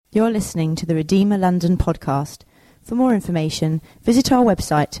You're listening to the Redeemer London podcast. For more information, visit our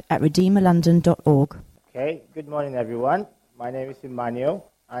website at redeemerlondon.org. Okay, good morning everyone. My name is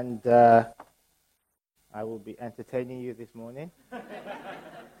Emmanuel and I will be entertaining you this morning.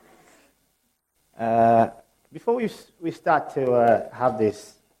 Before we start to have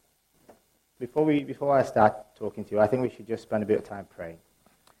this, before I start talking to you, I think we should just spend a bit of time praying.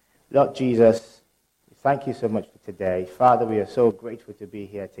 Lord Jesus, thank you so much for today. Father, we are so grateful to be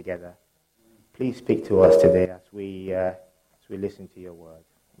here together. Please speak to us today as we listen to your word.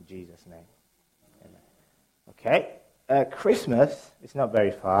 In Jesus' name. Amen. Okay. Christmas is not very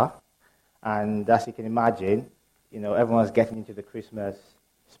far. And as you can imagine, everyone's getting into the Christmas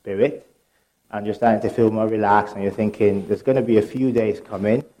spirit. And you're starting to feel more relaxed. And you're thinking, there's going to be a few days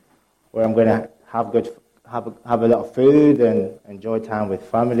coming where I'm going to have a lot of food and enjoy time with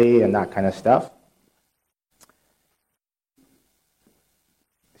family and that kind of stuff.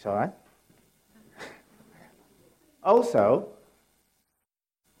 It's all right. Also,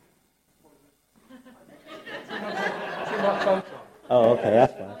 oh, okay,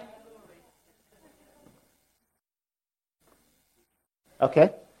 that's fine.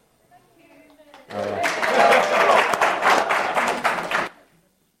 Okay. All right.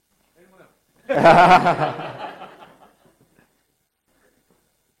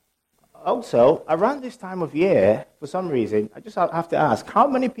 Also, around this time of year, for some reason, I just have to ask, how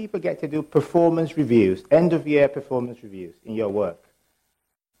many people get to do performance reviews, end-of-year performance reviews in your work?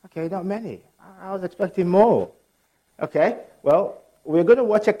 Okay, not many. I was expecting more. Okay, well, we're going to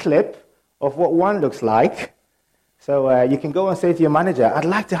watch a clip of what one looks like. So you can go and say to your manager, I'd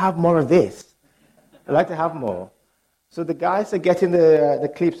like to have more of this. I'd like to have more. So the guys are getting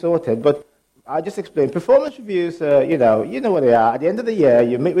the clip sorted, but I just explained. Performance reviews, you know what they are. At the end of the year,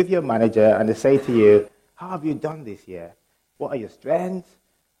 you meet with your manager and they say to you, how have you done this year? What are your strengths?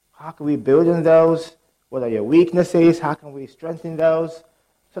 How can we build on those? What are your weaknesses? How can we strengthen those?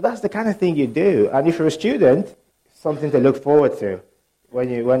 So that's the kind of thing you do. And if you're a student, something to look forward to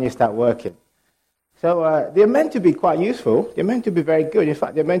when you start working. So they're meant to be quite useful. They're meant to be very good. In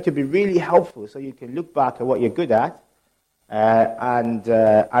fact, they're meant to be really helpful so you can look back at what you're good at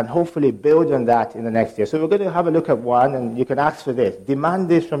and hopefully build on that in the next year. So we're going to have a look at one, and you can ask for this. Demand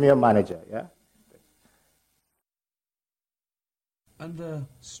this from your manager, yeah? Under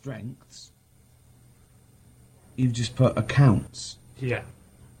strengths, you've just put accounts. Yeah.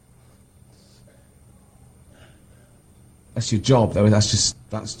 That's your job, though. That's just.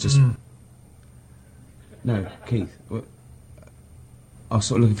 No, Keith. I was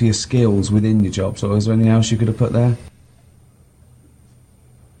sort of looking for your skills within your job. So is there anything else you could have put there?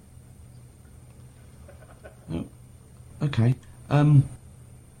 No. Okay. Under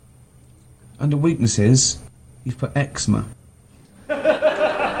weaknesses, you've put eczema. You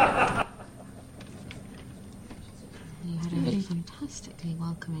had a really fantastically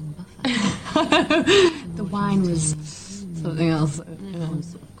welcoming buffet. The wine was something else. Everyone's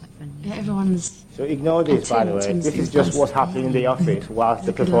sort of quite friendly. Yeah, everyone's... So ignore this, by the way. This is just what's happening in the office whilst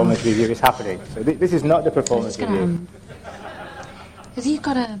the performance review is happening. So this is not the performance review. Have you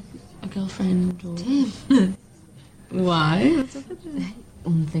got a girlfriend or... Tim. Why?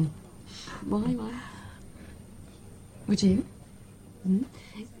 One thing. Why? Would you?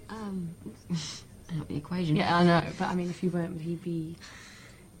 Out the equation. Yeah, I know, but I mean, if you weren't, would he be...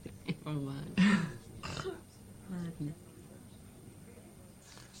 If I weren't. Madness.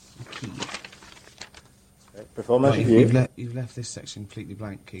 Performance review. You've left this section completely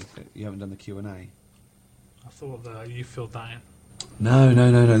blank, Keith. You haven't done the Q&A. I thought that you filled that in. No.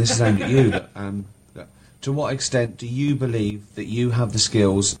 This is aimed at you. To what extent do you believe that you have the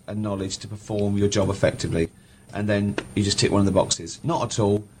skills and knowledge to perform your job effectively? And then you just tick one of the boxes. Not at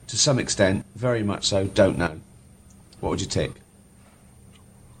all. To some extent. Very much so. Don't know. What would you tick?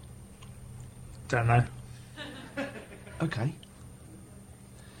 Don't know. Okay.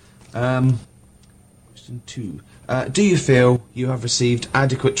 Question 2. Do you feel you have received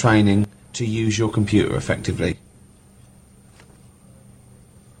adequate training to use your computer effectively?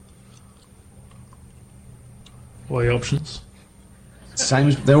 What are the options?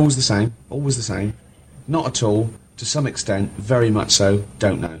 They're always the same. Always the same. Not at all. To some extent. Very much so.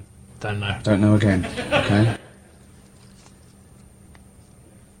 Don't know. Don't know. Don't know again. Okay.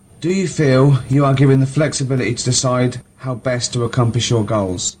 Do you feel you are given the flexibility to decide how best to accomplish your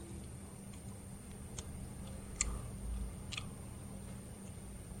goals?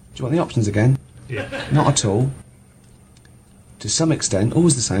 Do you want the options again? Yeah. Not at all. To some extent,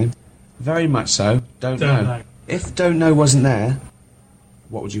 always the same. Very much so. Don't know. If don't know wasn't there,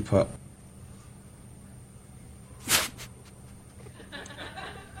 what would you put?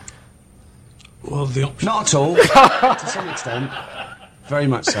 Well, the option. Not at all. To some extent. Very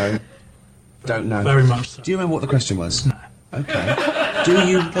much so. Don't know. Very much so. Do you remember what the question was? No. Okay. Do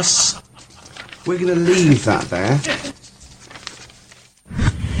you... We're going to leave that there.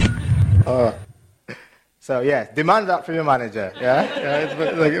 So, yeah, demand that from your manager, yeah?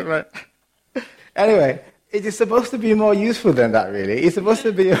 Anyway, it is supposed to be more useful than that, really. It's supposed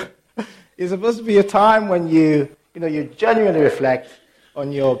to be a time when you genuinely reflect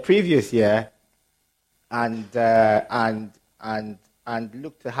on your previous year and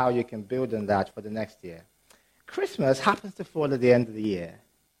look to how you can build on that for the next year. Christmas happens to fall at the end of the year.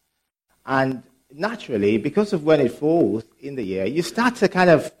 And naturally, because of when it falls in the year, you start to kind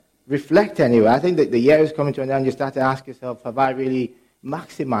of reflect anyway. I think that the year is coming to an end. You start to ask yourself, have I really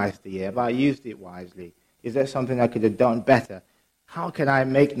maximized the year? Have I used it wisely? Is there something I could have done better? How can I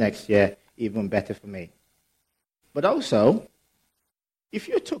make next year even better for me? But also, if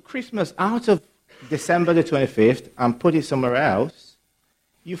you took Christmas out of December the 25th and put it somewhere else,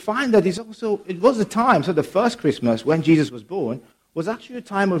 you find that it was a time, so the first Christmas when Jesus was born was actually a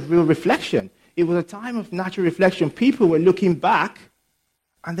time of real reflection. It was a time of natural reflection. People were looking back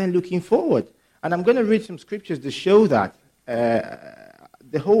and then looking forward. And I'm going to read some scriptures to show that,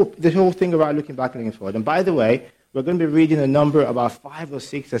 the whole thing about looking back and looking forward. And by the way, we're going to be reading a number, about 5 or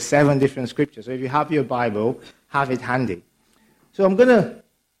 6 or 7 different scriptures. So if you have your Bible, have it handy. So I'm going to...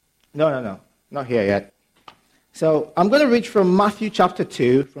 No, not here yet. So I'm going to read from Matthew chapter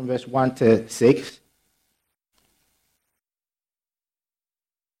 2, from verse 1 to 6.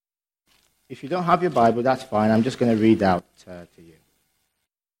 If you don't have your Bible, that's fine. I'm just going to read out to you.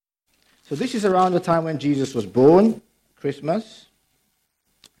 So this is around the time when Jesus was born, Christmas.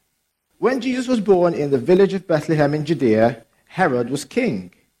 When Jesus was born in the village of Bethlehem in Judea, Herod was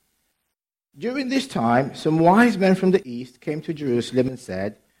king. During this time, some wise men from the east came to Jerusalem and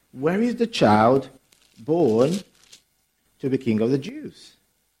said, "Where is the child born to be king of the Jews?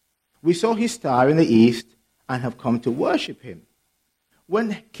 We saw his star in the east and have come to worship him."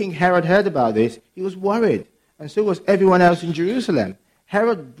 When King Herod heard about this, he was worried, and so was everyone else in Jerusalem.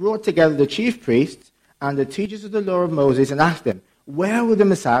 Herod brought together the chief priests and the teachers of the law of Moses and asked them, "Where will the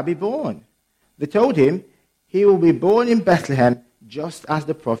Messiah be born?" They told him, "He will be born in Bethlehem, just as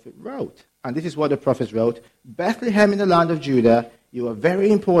the prophet wrote." And this is what the prophets wrote: "Bethlehem in the land of Judah, you are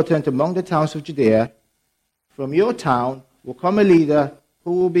very important among the towns of Judea. From your town will come a leader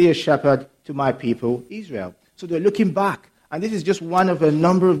who will be a shepherd to my people Israel." So they're looking back. And this is just one of a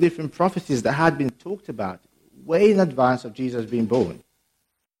number of different prophecies that had been talked about way in advance of Jesus being born.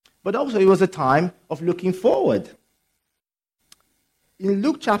 But also it was a time of looking forward. In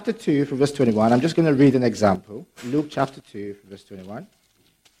Luke chapter 2, from verse 21, I'm just going to read an example. Luke chapter 2, from verse 21,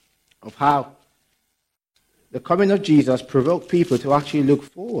 of how the coming of Jesus provoked people to actually look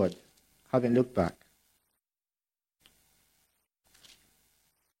forward, having looked back.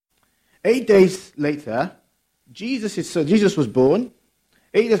 8 days later, Jesus was born.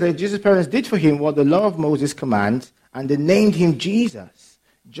 8 days later, Jesus' parents did for him what the law of Moses commands, and they named him Jesus,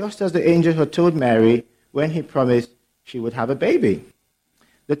 just as the angel had told Mary when he promised she would have a baby.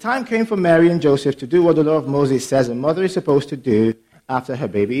 The time came for Mary and Joseph to do what the law of Moses says a mother is supposed to do after her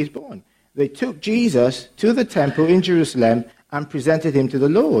baby is born. They took Jesus to the temple in Jerusalem and presented him to the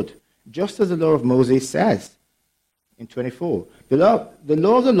Lord, just as the law of Moses says. In 24, the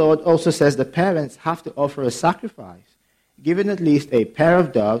law of the Lord also says the parents have to offer a sacrifice, given at least a pair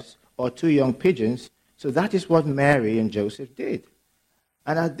of doves or 2 young pigeons. So that is what Mary and Joseph did.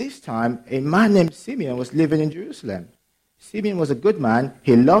 And at this time, a man named Simeon was living in Jerusalem. Simeon was a good man.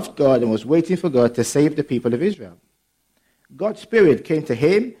 He loved God and was waiting for God to save the people of Israel. God's Spirit came to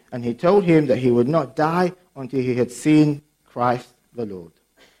him, and he told him that he would not die until he had seen Christ the Lord.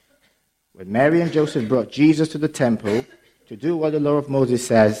 When Mary and Joseph brought Jesus to the temple to do what the law of Moses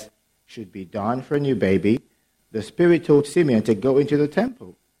says should be done for a new baby, the Spirit told Simeon to go into the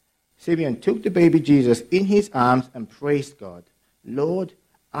temple. Simeon took the baby Jesus in his arms and praised God. "Lord,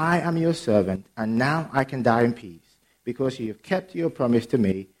 I am your servant, and now I can die in peace, because you have kept your promise to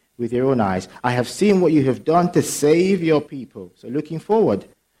me with your own eyes. I have seen what you have done to save your people." So looking forward,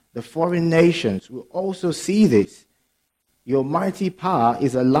 the foreign nations will also see this. Your mighty power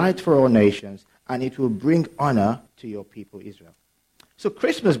is a light for all nations, and it will bring honor to your people Israel. So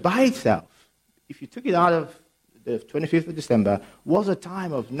Christmas by itself, if you took it out of the 25th of December, was a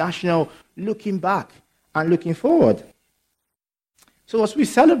time of national looking back and looking forward. So as we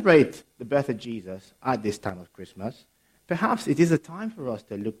celebrate the birth of Jesus at this time of Christmas, perhaps it is a time for us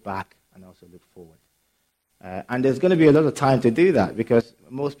to look back and also look forward. And there's going to be a lot of time to do that, because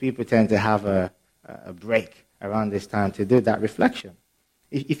most people tend to have a break around this time to do that reflection.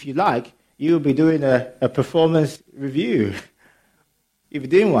 If you like, you'll be doing a performance review. You'll be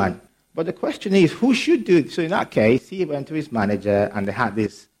doing one. But the question is, who should do it? So in that case, he went to his manager and they had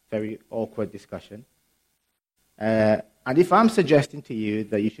this very awkward discussion. And if I'm suggesting to you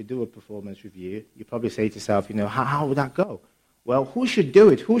that you should do a performance review, you probably say to yourself, how would that go? Well, who should do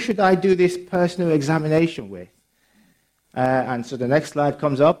it? Who should I do this personal examination with? And so the next slide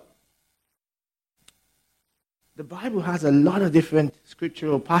comes up. The Bible has a lot of different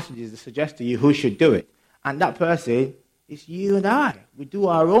scriptural passages that suggest to you who should do it. And that person is you and I. We do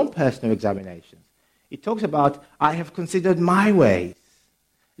our own personal examinations. It talks about, I have considered my ways.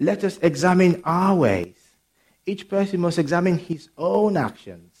 Let us examine our ways. Each person must examine his own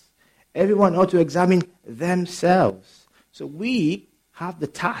actions. Everyone ought to examine themselves. So we have the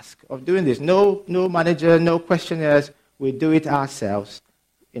task of doing this. No manager, no questionnaires. We do it ourselves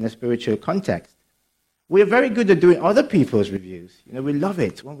in a spiritual context. We're very good at doing other people's reviews. We love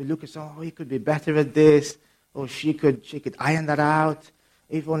it when we look at someone, he could be better at this, or she could iron that out.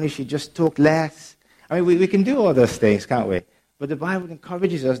 If only she just talked less. I mean, we can do all those things, can't we? But the Bible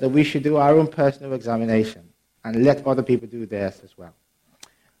encourages us that we should do our own personal examination and let other people do theirs as well.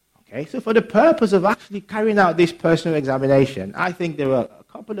 Okay, so for the purpose of actually carrying out this personal examination, I think there are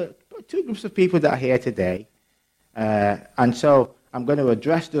two groups of people that are here today. And so I'm going to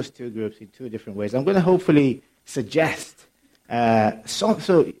address those two groups in two different ways. I'm going to hopefully suggest,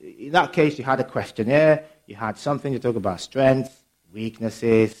 so in that case you had a questionnaire, you had something to talk about strengths,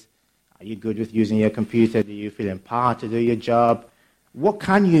 weaknesses, are you good with using your computer, do you feel empowered to do your job? What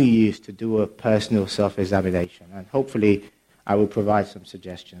can you use to do a personal self-examination? And hopefully I will provide some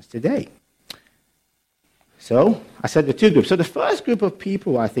suggestions today. So, I said the two groups. So the first group of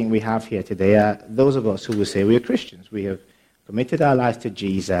people I think we have here today are those of us who will say we are Christians. We have committed our lives to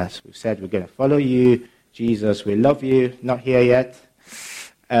Jesus. We've said we're going to follow you, Jesus, we love you. Not here yet.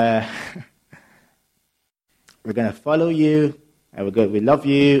 We're going to follow you, and we love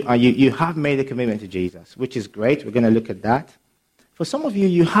you. And you have made a commitment to Jesus, which is great. We're going to look at that. For some of you,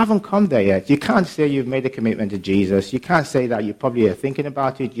 you haven't come there yet. You can't say you've made a commitment to Jesus. You can't say that you probably are thinking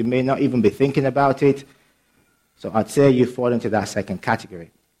about it. You may not even be thinking about it. So I'd say you fall into that second category.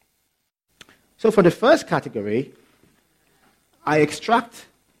 So for the first category, I extract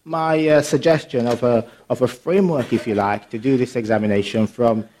my suggestion of a framework, if you like, to do this examination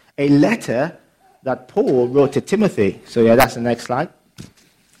from a letter that Paul wrote to Timothy. So yeah, that's the next slide.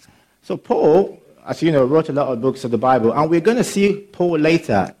 So Paul, as you know, wrote a lot of books of the Bible, and we're going to see Paul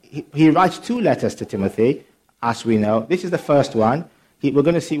later. He writes two letters to Timothy, as we know. This is the first one. We're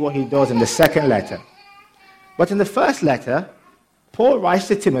going to see what he does in the second letter. But in the first letter, Paul writes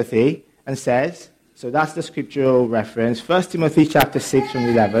to Timothy and says, so that's the scriptural reference, 1 Timothy chapter 6 from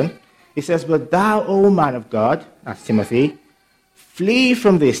 11. He says, but thou, O man of God, that's Timothy, flee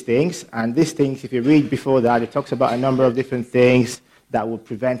from these things. And these things, if you read before that, it talks about a number of different things that will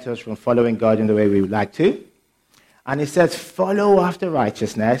prevent us from following God in the way we would like to. And it says, follow after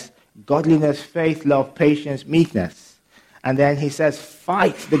righteousness, godliness, faith, love, patience, meekness. And then he says,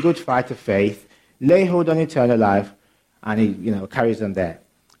 fight the good fight of faith, lay hold on eternal life, and he carries them there.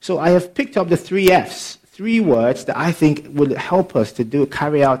 So I have picked up the 3 F's, 3 words that I think will help us to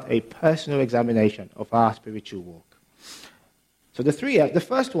carry out a personal examination of our spiritual walk. So the 3 F's, the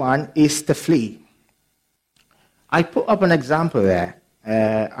first one is to flee. I put up an example there,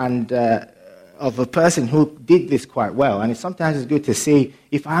 of a person who did this quite well. And sometimes it's good to see,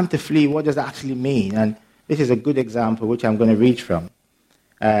 if I'm to flee, what does that actually mean? And this is a good example, which I'm going to read from.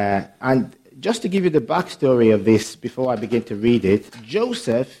 And just to give you the backstory of this before I begin to read it,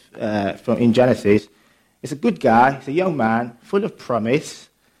 Joseph, in Genesis, is a good guy. He's a young man, full of promise,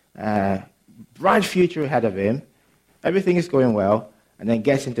 bright future ahead of him. Everything is going well, and then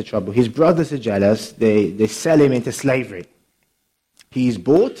gets into trouble. His brothers are jealous. They sell him into slavery. He's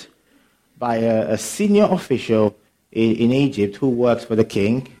bought by a senior official in Egypt who works for the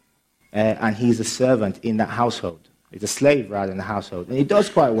king, and he's a servant in that household. He's a slave, rather, in the household. And he does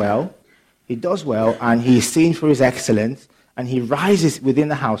quite well. He does well, and he's seen for his excellence, and he rises within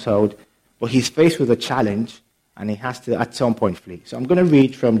the household, but he's faced with a challenge, and he has to, at some point, flee. So I'm going to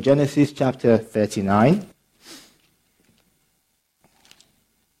read from Genesis chapter 39.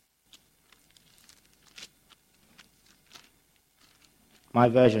 My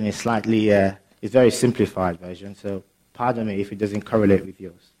version is is very simplified version, so pardon me if it doesn't correlate with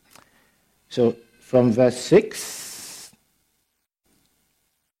yours. So from verse 6.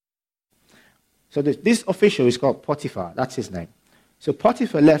 So this official is called Potiphar. That's his name. So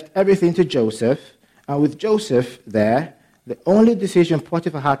Potiphar left everything to Joseph, and with Joseph there, the only decision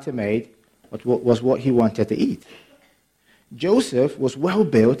Potiphar had to make was what he wanted to eat. Joseph was well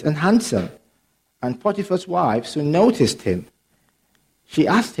built and handsome, and Potiphar's wife soon noticed him. She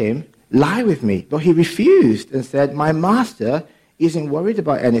asked him, "Lie with me," but he refused and said, "My master isn't worried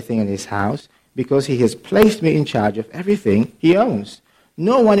about anything in his house because he has placed me in charge of everything he owns.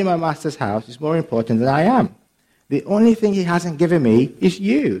 No one in my master's house is more important than I am. The only thing he hasn't given me is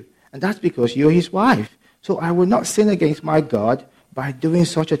you, and that's because you're his wife. So I will not sin against my God by doing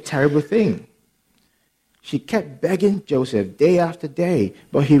such a terrible thing." She kept begging Joseph day after day,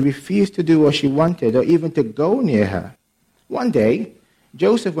 but he refused to do what she wanted or even to go near her. One day,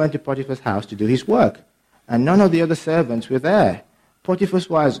 Joseph went to Potiphar's house to do his work, and none of the other servants were there. Potiphar's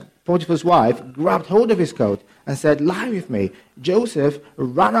wife grabbed hold of his coat and said, "Lie with me." Joseph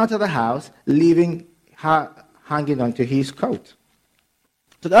ran out of the house, leaving her hanging onto his coat.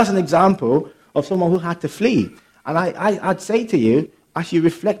 So that's an example of someone who had to flee. And I'd say to you, as you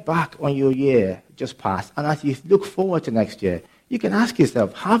reflect back on your year just past, and as you look forward to next year, you can ask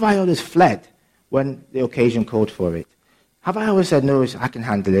yourself, have I always fled when the occasion called for it? Have I always said, "No, I can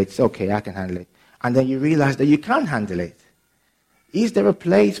handle it, it's okay, I can handle it"? And then you realize that you can't handle it. Is there a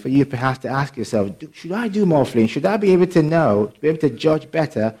place for you perhaps to ask yourself, should I do more fleeing? Should I be able to know, be able to judge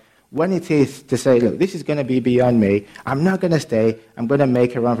better when it is to say, look, this is going to be beyond me. I'm not going to stay. I'm going to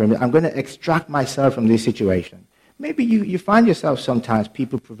make a run for it. I'm going to extract myself from this situation. Maybe you find yourself sometimes,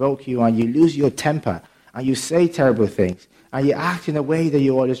 people provoke you and you lose your temper and you say terrible things and you act in a way that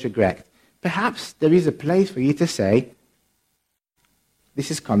you always regret. Perhaps there is a place for you to say,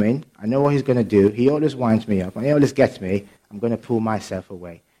 this is coming. I know what he's going to do. He always winds me up and he always gets me. I'm going to pull myself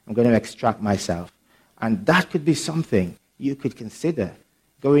away. I'm going to extract myself. And that could be something you could consider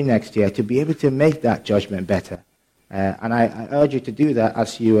going next year to be able to make that judgment better. And I urge you to do that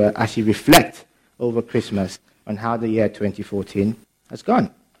as you reflect over Christmas on how the year 2014 has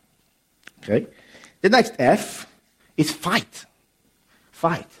gone. Okay. The next F is fight.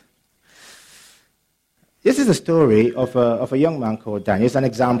 Fight. This is a story of a young man called Daniel. It's an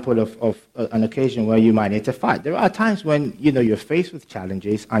example of an occasion where you might need to fight. There are times when you're faced with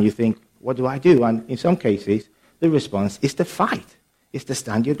challenges and you think, what do I do? And in some cases, the response is to fight. Is to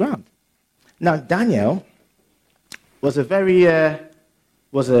stand your ground. Now, Daniel was a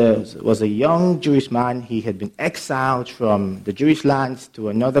young Jewish man. He had been exiled from the Jewish lands to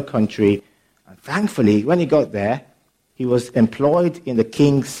another country. And thankfully, when he got there, he was employed in the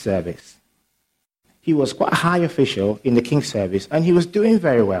king's service. He was quite a high official in the king's service, and he was doing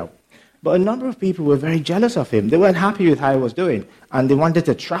very well. But a number of people were very jealous of him. They weren't happy with how he was doing, and they wanted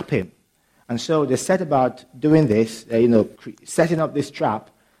to trap him. And so they set about doing this, setting up this trap,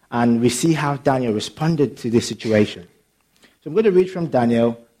 and we see how Daniel responded to this situation. So I'm going to read from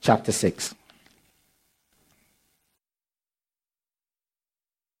Daniel chapter 6.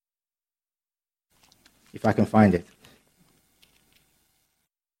 If I can find it.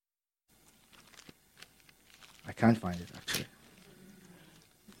 I can't find it, actually.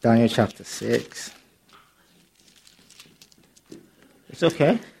 Daniel chapter 6. It's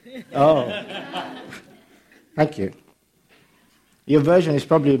okay? Oh. Thank you. Your version is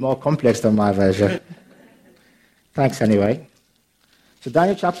probably more complex than my version. Thanks anyway. So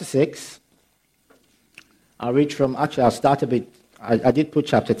Daniel chapter 6. I'll read from, actually I'll start a bit, I did put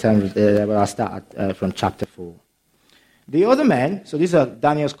chapter 10, but I'll start from chapter 4. The other men, so these are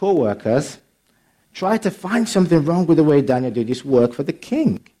Daniel's co-workers, tried to find something wrong with the way Daniel did his work for the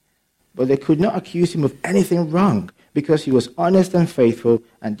king. But they could not accuse him of anything wrong because he was honest and faithful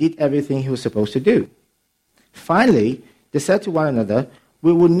and did everything he was supposed to do. Finally, they said to one another,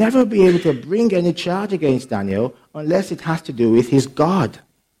 "We will never be able to bring any charge against Daniel unless it has to do with his God."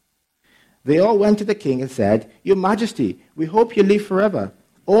 They all went to the king and said, "Your Majesty, we hope you live forever.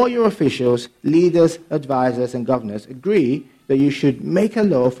 All your officials, leaders, advisors, and governors agree that you should make a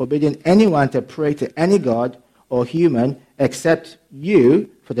law forbidding anyone to pray to any god or human except you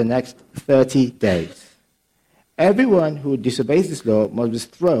for the next 30 days. Everyone who disobeys this law must be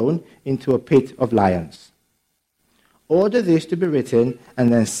thrown into a pit of lions. Order this to be written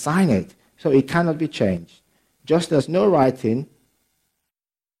and then sign it so it cannot be changed, just as no written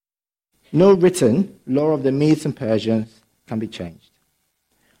law of the Medes and Persians can be changed."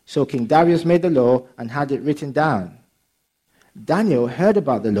 So King Darius made the law and had it written down. Daniel heard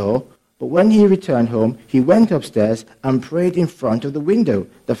about the law, but when he returned home, he went upstairs and prayed in front of the window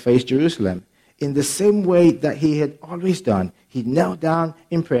that faced Jerusalem. In the same way that he had always done, he knelt down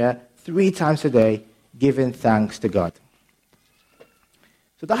in prayer 3 times a day, giving thanks to God.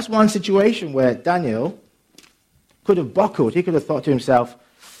 So that's one situation where Daniel could have buckled. He could have thought to himself,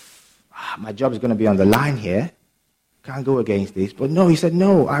 my job is going to be on the line here. Can't go against this. But no, he said,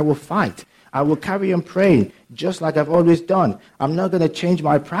 no, I will fight. I will carry on praying just like I've always done. I'm not going to change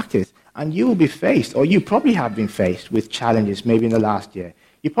my practice. And you will be faced, or you probably have been faced with challenges maybe in the last year.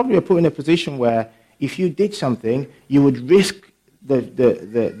 You probably were put in a position where if you did something, you would risk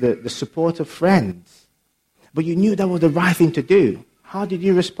the support of friends. But you knew that was the right thing to do. How did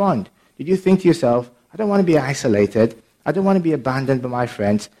you respond? Did you think to yourself, I don't want to be isolated. I don't want to be abandoned by my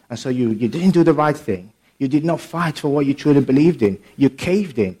friends. And so you didn't do the right thing. You did not fight for what you truly believed in. You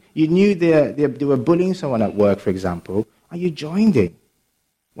caved in. You knew they were bullying someone at work, for example, and you joined in.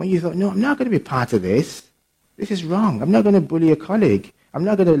 When you thought, no, I'm not going to be part of this. This is wrong. I'm not going to bully a colleague. I'm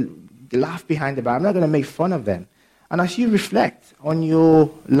not going to laugh behind the back. I'm not going to make fun of them. And as you reflect on your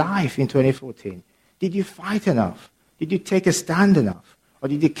life in 2014, did you fight enough? Did you take a stand enough? Or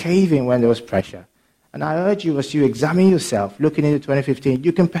did you cave in when there was pressure? And I urge you, as you examine yourself, looking into 2015,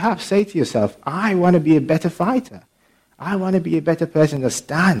 you can perhaps say to yourself, I want to be a better fighter. I want to be a better person that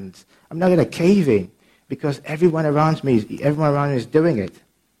stands. I'm not going to cave in because everyone around me is doing it.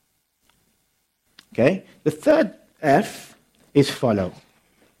 Okay? The third F is follow.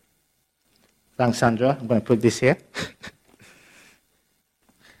 Thanks, Sandra. I'm going to put this here.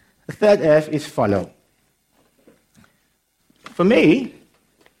 The third F is follow. For me,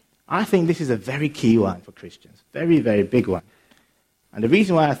 I think this is a very key one for Christians. Very, very big one. And the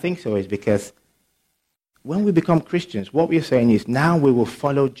reason why I think so is because when we become Christians, what we are saying is now we will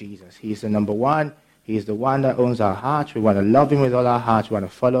follow Jesus. He is the number one. He is the one that owns our hearts. We want to love him with all our hearts. We want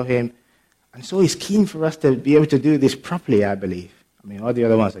to follow him. And so he's keen for us to be able to do this properly, I believe. I mean, all the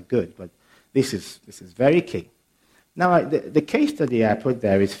other ones are good, but this is very key. Now, the case study I put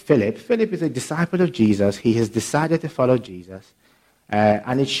there is Philip. Philip is a disciple of Jesus. He has decided to follow Jesus.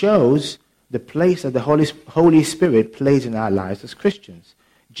 And it shows the place that the Holy Spirit plays in our lives as Christians.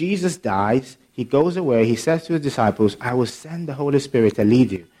 Jesus dies. He goes away. He says to his disciples, I will send the Holy Spirit to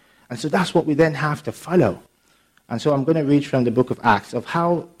lead you. And so that's what we then have to follow. And so I'm going to read from the book of Acts of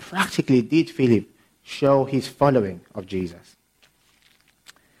how practically did Philip show his following of Jesus.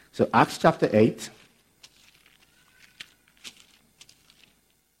 So Acts chapter 8.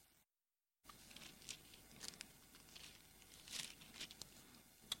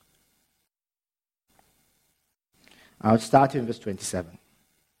 I'll start in verse 27.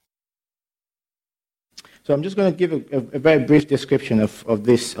 So I'm just going to give a very brief description of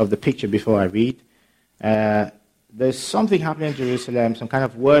the picture before I read. There's something happening in Jerusalem, some kind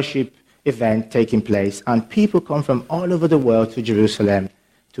of worship event taking place, and people come from all over the world to Jerusalem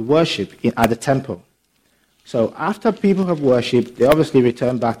to worship at the temple. So after people have worshipped, they obviously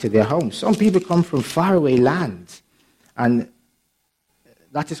return back to their homes. Some people come from faraway lands, and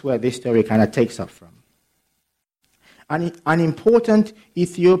that is where this story kind of takes off from. An important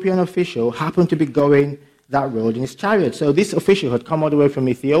Ethiopian official happened to be going that road in his chariot. So this official had come all the way from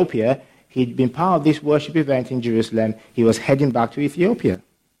Ethiopia. He'd been part of this worship event in Jerusalem. He was heading back to Ethiopia.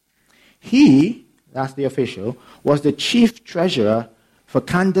 He, that's the official, was the chief treasurer for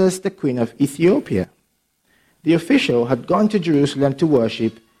Candace, the queen of Ethiopia. The official had gone to Jerusalem to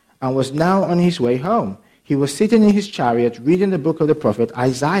worship and was now on his way home. He was sitting in his chariot reading the book of the prophet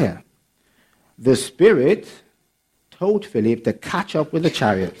Isaiah. The Spirit told Philip to catch up with the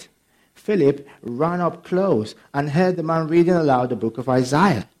chariot. Philip ran up close and heard the man reading aloud the book of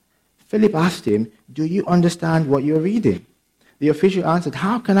Isaiah. Philip asked him, do you understand what you're reading? The official answered,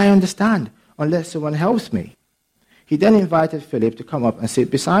 how can I understand unless someone helps me? He then invited Philip to come up and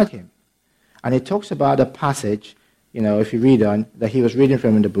sit beside him. And he talks about a passage, if you read on, that he was reading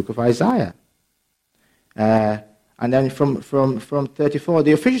from in the book of Isaiah. And then from 34,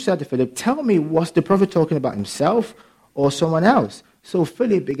 the official said to Philip, tell me, was the prophet talking about himself or someone else? So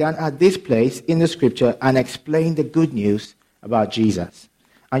Philip began at this place in the scripture and explained the good news about Jesus.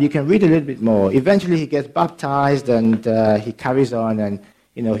 And you can read a little bit more. Eventually he gets baptized and he carries on and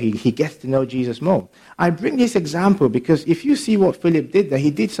he gets to know Jesus more. I bring this example because if you see what Philip did there,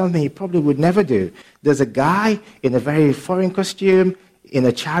 he did something he probably would never do. There's a guy in a very foreign costume, in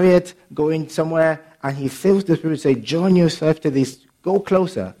a chariot, going somewhere, and he feels the Spirit say, join yourself to this, go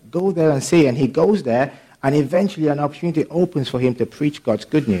closer, go there and see. And he goes there, and eventually an opportunity opens for him to preach God's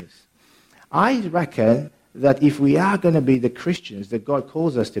good news. I reckon that if we are going to be the Christians that God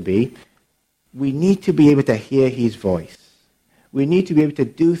calls us to be, we need to be able to hear his voice. We need to be able to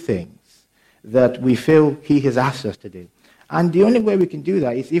do things that we feel he has asked us to do. And the only way we can do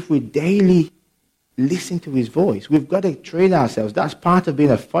that is if we daily listen to his voice. We've got to train ourselves. That's part of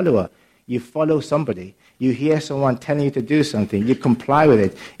being a follower. You follow somebody. You hear someone telling you to do something. You comply with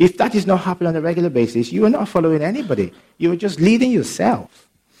it. If that is not happening on a regular basis, you are not following anybody. You are just leading yourself.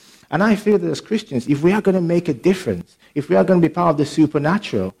 And I feel that as Christians, if we are going to make a difference, if we are going to be part of the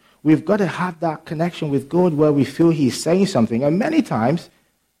supernatural, We've got to have that connection with God where we feel he's saying something. And many times,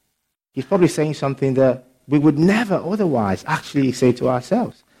 he's probably saying something that we would never otherwise actually say to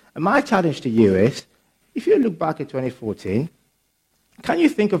ourselves. And my challenge to you is, if you look back at 2014, can you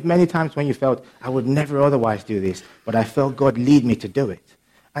think of many times when you felt, I would never otherwise do this, but I felt God lead me to do it?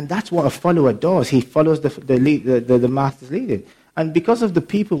 And that's what a follower does. He follows the master's leading. And because of the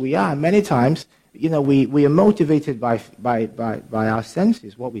people we are, many times, we are motivated by our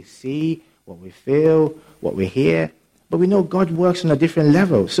senses, what we see, what we feel, what we hear. But we know God works on a different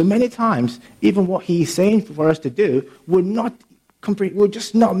level. So many times, even what he's saying for us to do would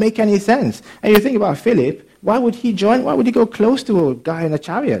just not make any sense. And you think about Philip, why would he go close to a guy in a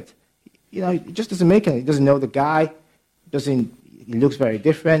chariot? It just doesn't make any. He doesn't know the guy. He looks very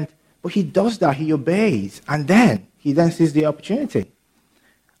different. But he does that. He obeys. And then he sees the opportunity.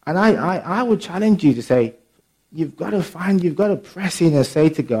 And I would challenge you to say, you've got to press in and say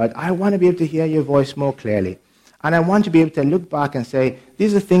to God, I want to be able to hear your voice more clearly. And I want to be able to look back and say,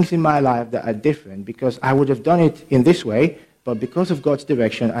 these are things in my life that are different because I would have done it in this way, but because of God's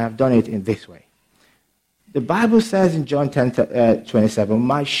direction, I have done it in this way. The Bible says in John 10:27,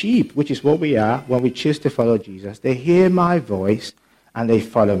 my sheep, which is what we are when we choose to follow Jesus, they hear my voice and they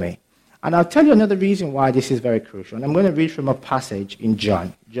follow me. And I'll tell you another reason why this is very crucial. And I'm going to read from a passage in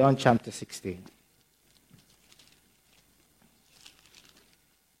John chapter 16.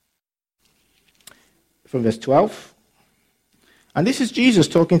 From verse 12. And this is Jesus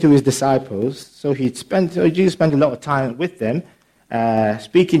talking to his disciples. So Jesus spent a lot of time with them,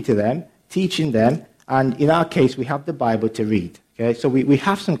 speaking to them, teaching them. And in our case, we have the Bible to read. Okay? So we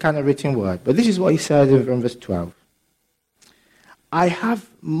have some kind of written word. But this is what he says from verse 12. I have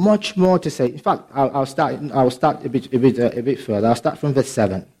much more to say. In fact, I'll start a bit further. I'll start from verse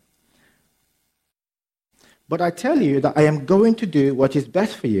 7. But I tell you that I am going to do what is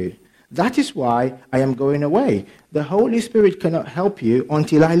best for you. That is why I am going away. The Holy Spirit cannot help you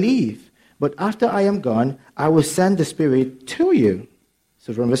until I leave. But after I am gone, I will send the Spirit to you.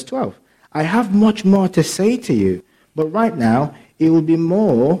 So from verse 12. I have much more to say to you, but right now it will be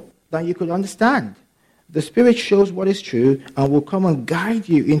more than you could understand. The Spirit shows what is true and will come and guide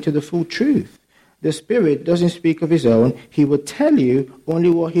you into the full truth. The Spirit doesn't speak of his own. He will tell you only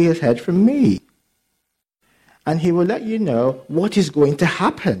what he has heard from me. And he will let you know what is going to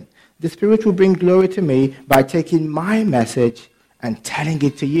happen. The Spirit will bring glory to me by taking my message and telling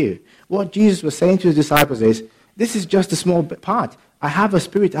it to you. What Jesus was saying to his disciples is, this is just a small part. I have a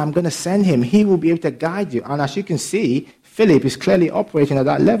Spirit, I'm going to send him. He will be able to guide you. And as you can see, Philip is clearly operating at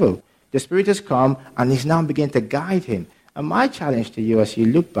that level. The Spirit has come and he's now beginning to guide him. And my challenge to you as you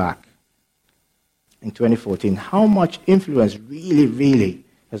look back in 2014, how much influence really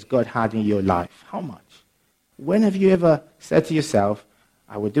has God had in your life? How much? When have you ever said to yourself,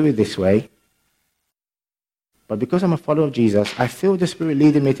 I will do it this way, but because I'm a follower of Jesus, I feel the Spirit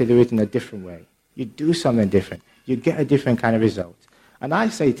leading me to do it in a different way. You do something different. You get a different kind of result. And I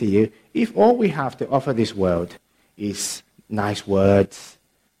say to you, if all we have to offer this world is nice words,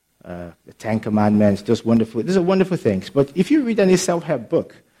 the Ten Commandments, those are wonderful things. But if you read any self-help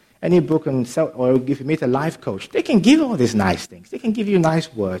book, or if you meet a life coach, they can give all these nice things. They can give you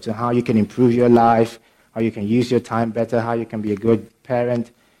nice words on how you can improve your life, how you can use your time better, how you can be a good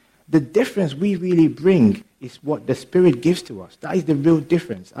parent. The difference we really bring is what the Spirit gives to us. That is the real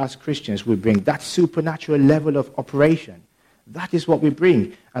difference as Christians we bring. That supernatural level of operation. That is what we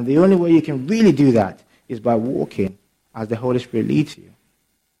bring. And the only way you can really do that is by walking as the Holy Spirit leads you.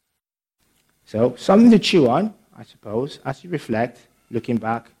 So, something to chew on, I suppose, as you reflect, looking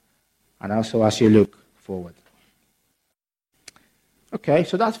back, and also as you look forward. Okay,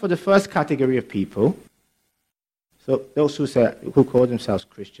 so that's for the first category of people. So those who call themselves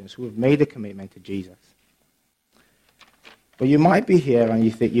Christians, who have made a commitment to Jesus. But you might be here and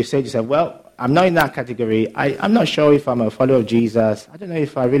you say to yourself, well, I'm not in that category. I'm not sure if I'm a follower of Jesus. I don't know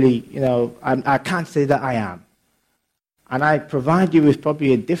if I really, I can't say that I am. And I provide you with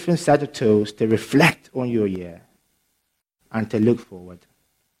probably a different set of tools to reflect on your year and to look forward.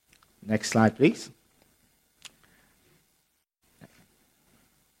 Next slide, please.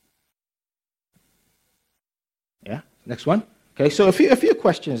 Yeah, next one. Okay, so a few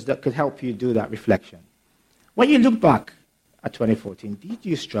questions that could help you do that reflection. When you look back at 2014, did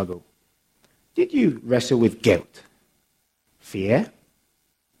you struggle? Did you wrestle with guilt, fear,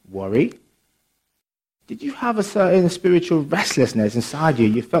 worry? Did you have a certain spiritual restlessness inside you?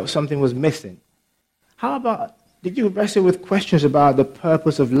 You felt something was missing. How about, did you wrestle with questions about the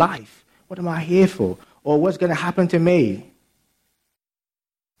purpose of life? What am I here for? Or what's going to happen to me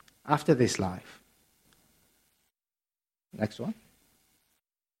after this life? Next one.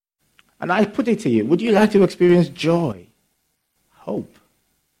 And I put it to you, would you like to experience joy, hope,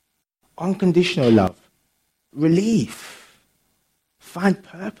 unconditional love, relief, find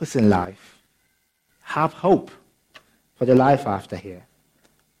purpose in life, have hope for the life after here?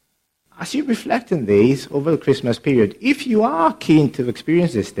 As you reflect on these over the Christmas period, if you are keen to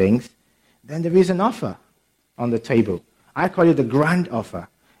experience these things, then there is an offer on the table. I call it the grand offer.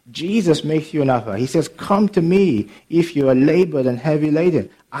 Jesus makes you an offer. He says, come to me if you are labored and heavy laden.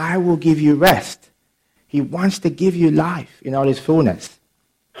 I will give you rest. He wants to give you life in all its fullness.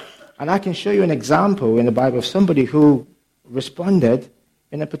 And I can show you an example in the Bible of somebody who responded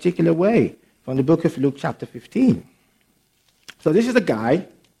in a particular way from the book of Luke chapter 15. So this is a guy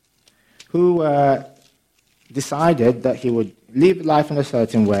who decided that he would live life in a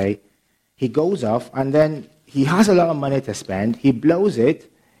certain way. He goes off, and then he has a lot of money to spend. He blows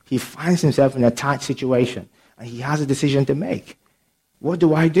it. He finds himself in a tight situation, and he has a decision to make. What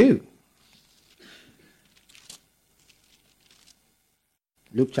do I do?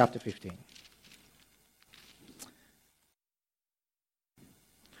 Luke chapter 15.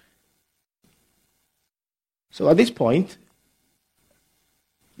 So at this point,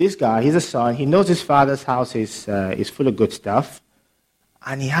 this guy, he's a son. He knows his father's house is full of good stuff.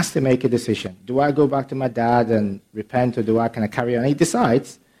 And he has to make a decision. Do I go back to my dad and repent, or can I carry on? And he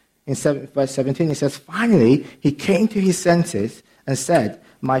decides, in verse 17, he says, finally, he came to his senses and said,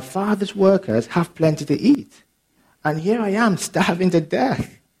 my father's workers have plenty to eat. And here I am, starving to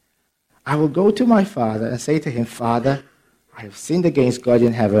death. I will go to my father and say to him, Father, I have sinned against God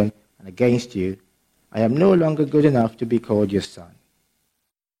in heaven and against you. I am no longer good enough to be called your son.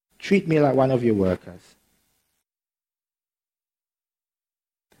 Treat me like one of your workers.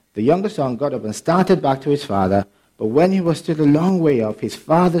 The younger son got up and started back to his father, but when he was still a long way off, his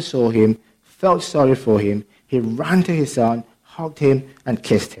father saw him, felt sorry for him. He ran to his son, hugged him, and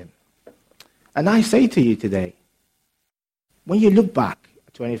kissed him. And I say to you today, when you look back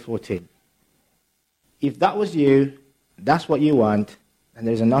at 2014, if that was you, that's what you want, and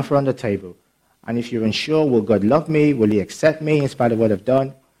there's an offer on the table. And if you're unsure, will God love me? Will he accept me in spite of what I've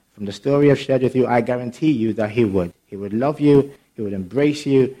done? From the story I've shared with you, I guarantee you that he would. He would love you. He would embrace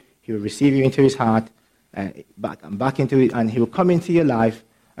you. He will receive you into his heart, back into it, and he will come into your life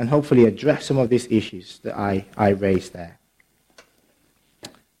and hopefully address some of these issues that I raised there.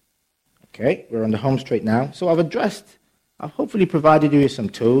 Okay, we're on the home straight now. So I've hopefully provided you with some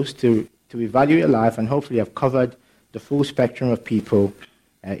tools to evaluate your life, and hopefully I've covered the full spectrum of people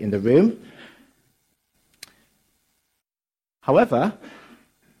in the room. However,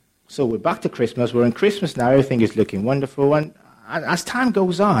 so we're back to Christmas. We're in Christmas now. Everything is looking wonderful. And as time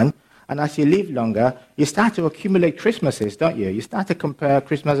goes on, and as you live longer, you start to accumulate Christmases, don't you? You start to compare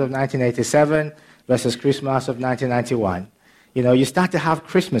Christmas of 1987 versus Christmas of 1991. You know, you start to have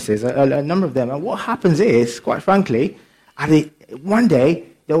Christmases, a number of them. And what happens is, quite frankly, one day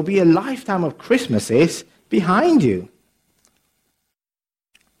there will be a lifetime of Christmases behind you.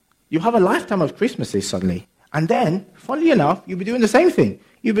 You have a lifetime of Christmases suddenly. And then, funnily enough, you'll be doing the same thing.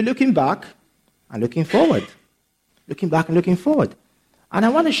 You'll be looking back and looking forward. Looking back and looking forward. And I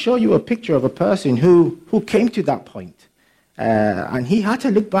want to show you a picture of a person who came to that point. And he had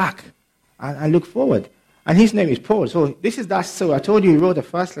to look back and look forward. And his name is Paul. So I told you he wrote the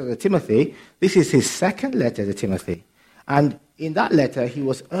first letter to Timothy. This is his second letter to Timothy. And in that letter, he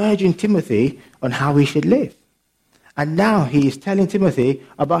was urging Timothy on how he should live. And now he is telling Timothy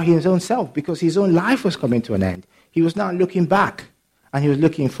about his own self, because his own life was coming to an end. He was not looking back, and he was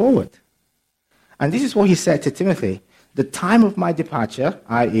looking forward. And this is what he said to Timothy. The time of my departure,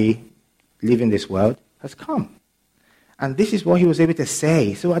 i.e., leaving this world, has come. And this is what he was able to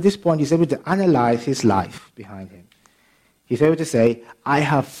say. So at this point, he's able to analyze his life behind him. He's able to say, I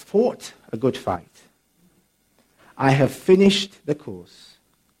have fought a good fight. I have finished the course.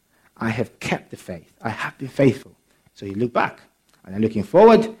 I have kept the faith. I have been faithful. So you look back, and then looking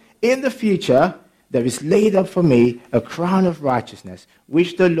forward, in the future, there is laid up for me a crown of righteousness,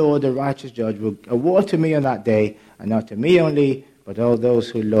 which the Lord, the righteous judge, will award to me on that day, and not to me only, but all those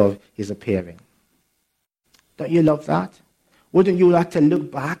who love his appearing. Don't you love that? Wouldn't you like to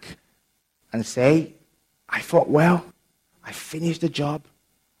look back and say, I fought well, I finished the job,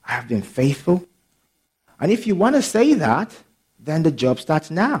 I have been faithful? And if you want to say that, then the job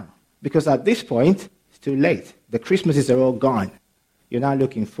starts now. Because at this point, it's too late. The Christmases are all gone. You're now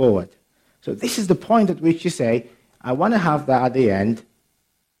looking forward. So this is the point at which you say, I want to have that at the end,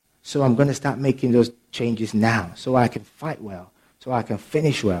 so I'm going to start making those changes now, so I can fight well, so I can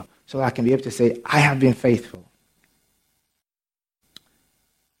finish well, so I can be able to say, I have been faithful.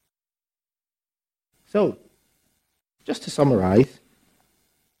 So, just to summarize,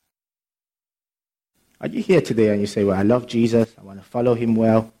 Are you here today and you say, well, I love Jesus, I want to follow him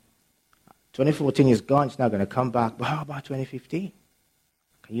well. 2014 is gone, it's not going to come back. But how about 2015?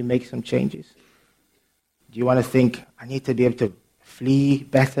 Can you make some changes? Do you want to think, I need to be able to flee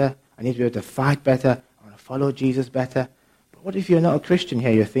better, I need to be able to fight better, I want to follow Jesus better? But what if you're not a Christian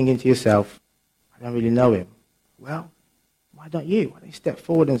here? You're thinking to yourself, I don't really know him. Well, why don't you? Why don't you step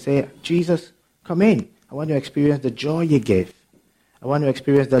forward and say, Jesus, come in. I want to experience the joy you give. I want to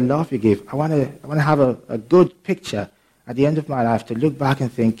experience the love you give. I want to have a good picture at the end of my life to look back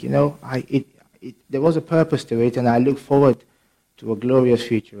and think, there was a purpose to it, and I look forward to a glorious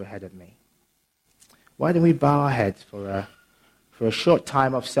future ahead of me. Why don't we bow our heads for a short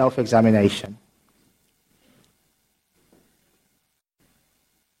time of self-examination?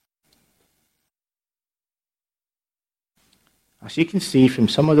 As you can see from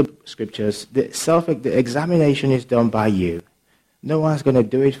some of the scriptures, the examination is done by you. No one's going to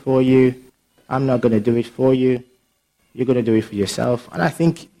do it for you. I'm not going to do it for you. You're going to do it for yourself. And I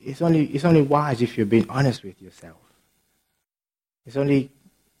think it's only wise if you're being honest with yourself. It's only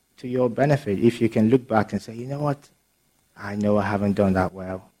to your benefit if you can look back and say, you know what? I know I haven't done that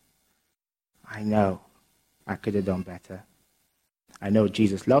well. I know I could have done better. I know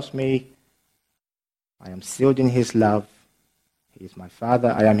Jesus loves me. I am sealed in his love. He is my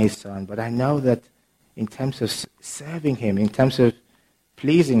Father. I am his son. But I know that in terms of serving him, in terms of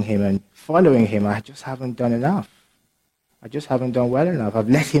pleasing him and following him, I just haven't done enough. I just haven't done well enough. I've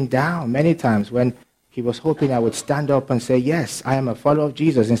let him down many times when he was hoping I would stand up and say, yes, I am a follower of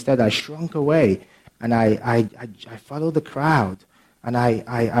Jesus. Instead, I shrunk away and I followed the crowd. And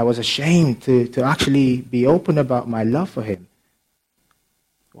I was ashamed to actually be open about my love for him.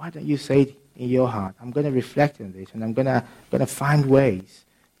 Why don't you say in your heart, I'm going to reflect on this and I'm going to find ways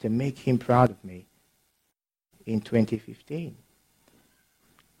to make him proud of me in 2015.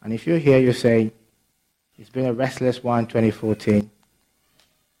 And if you're here, you're saying, it's been a restless one, 2014.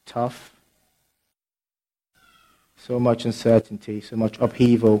 Tough. So much uncertainty, so much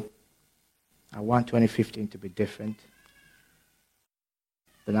upheaval. I want 2015 to be different.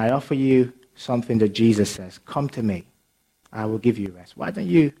 Then I offer you something that Jesus says, come to me, I will give you rest. Why don't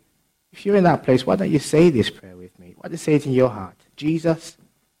you, if you're in that place, why don't you say this prayer with me? Why don't you say it in your heart? Jesus,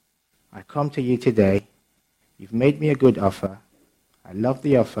 I come to you today. You've made me a good offer. I love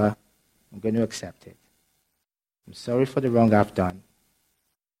the offer. I'm going to accept it. I'm sorry for the wrong I've done.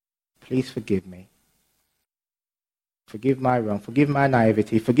 Please forgive me. Forgive my wrong. Forgive my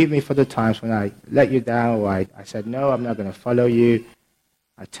naivety. Forgive me for the times when I let you down or I said, no, I'm not going to follow you.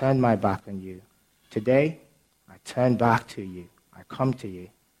 I turned my back on you. Today, I turn back to you. I come to you.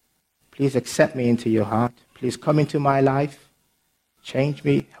 Please accept me into your heart. Please come into my life. Change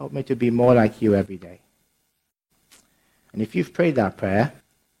me. Help me to be more like you every day. And if you've prayed that prayer,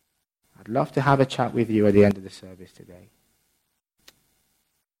 I'd love to have a chat with you at the end of the service today.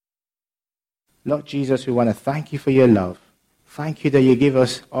 Lord Jesus, we want to thank you for your love. Thank you that you give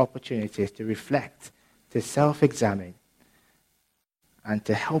us opportunities to reflect, to self-examine, and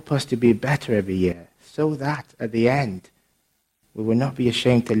to help us to be better every year, so that at the end, we will not be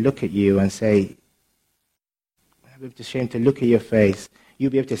ashamed to look at you and say, we'll not be ashamed to look at your face.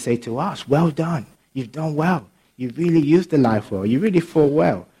 You'll be able to say to us, well done, you've done well. You really used the life well. You really fought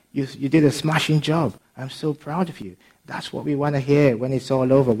well. You did a smashing job. I'm so proud of you. That's what we want to hear when it's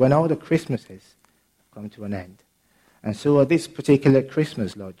all over, when all the Christmases come to an end. And so at this particular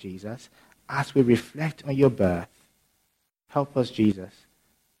Christmas, Lord Jesus, as we reflect on your birth, help us, Jesus,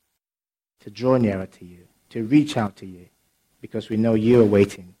 to draw nearer to you, to reach out to you, because we know you are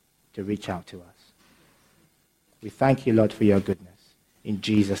waiting to reach out to us. We thank you, Lord, for your goodness. In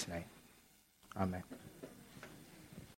Jesus' name, amen.